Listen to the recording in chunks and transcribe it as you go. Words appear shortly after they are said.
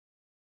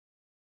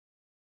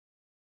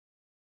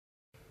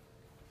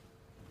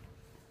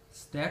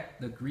Stack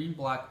the green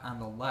block on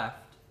the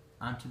left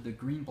onto the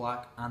green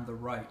block on the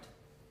right.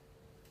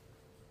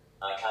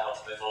 I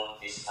cannot perform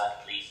this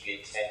task. Please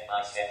give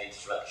step-by-step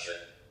instruction.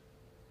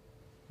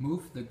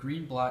 Move the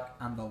green block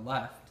on the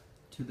left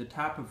to the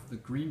top of the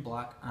green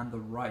block on the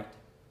right.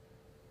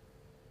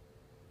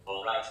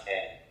 All right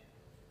then.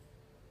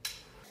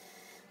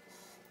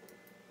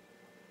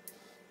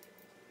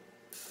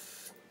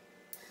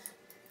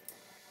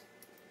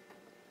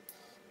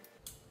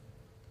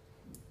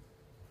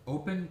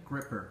 Open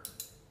gripper.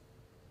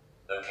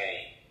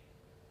 Okay.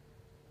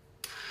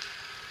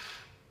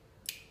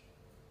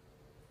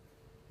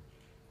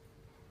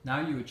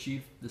 Now you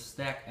achieve the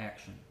stack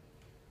action.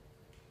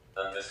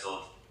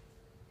 Understood.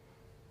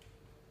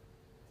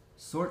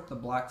 Sort the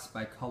blocks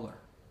by color.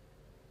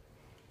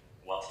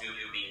 What do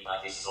you mean by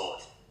this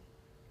sort?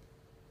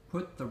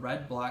 Put the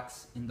red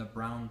blocks in the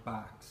brown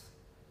box.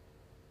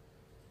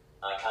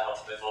 I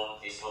cannot perform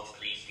this, but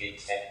please give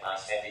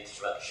step-by-step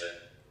instruction.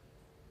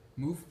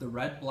 Move the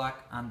red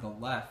block on the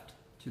left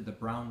to the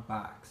brown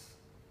box.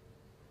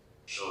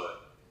 Sure.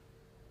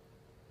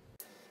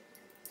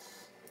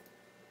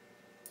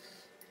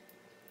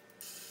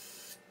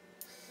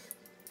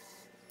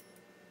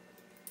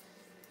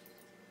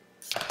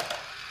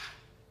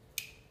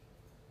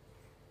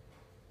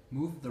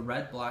 Move the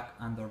red block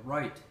on the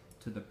right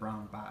to the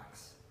brown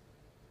box.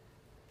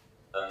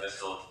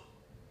 Understood.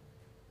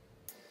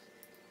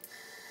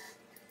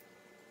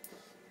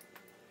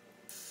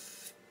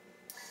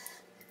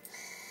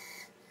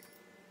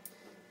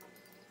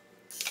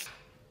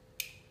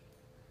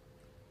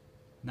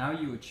 Now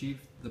you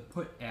achieve the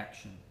put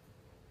action.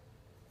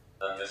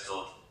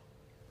 Understood.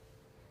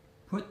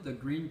 Put the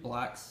green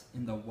blocks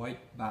in the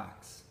white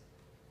box.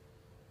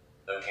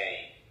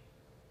 Okay.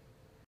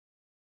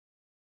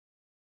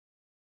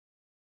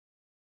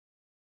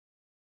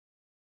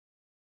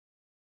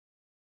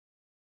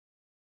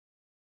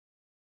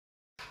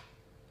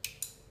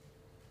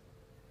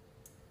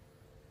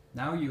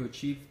 Now you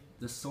achieve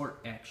the sort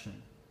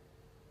action.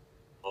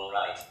 All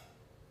right.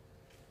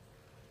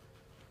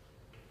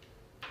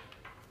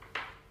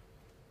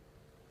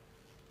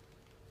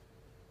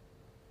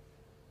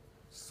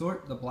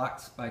 Sort the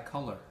blocks by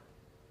color.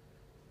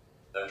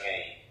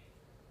 Okay.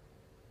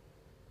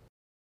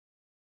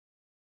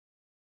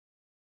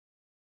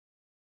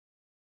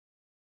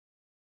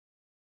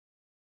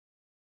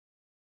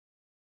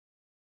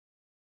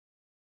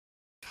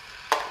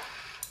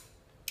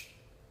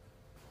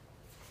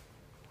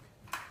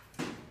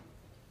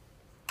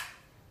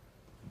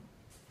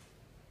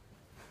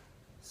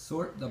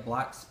 Sort the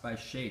blocks by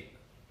shape.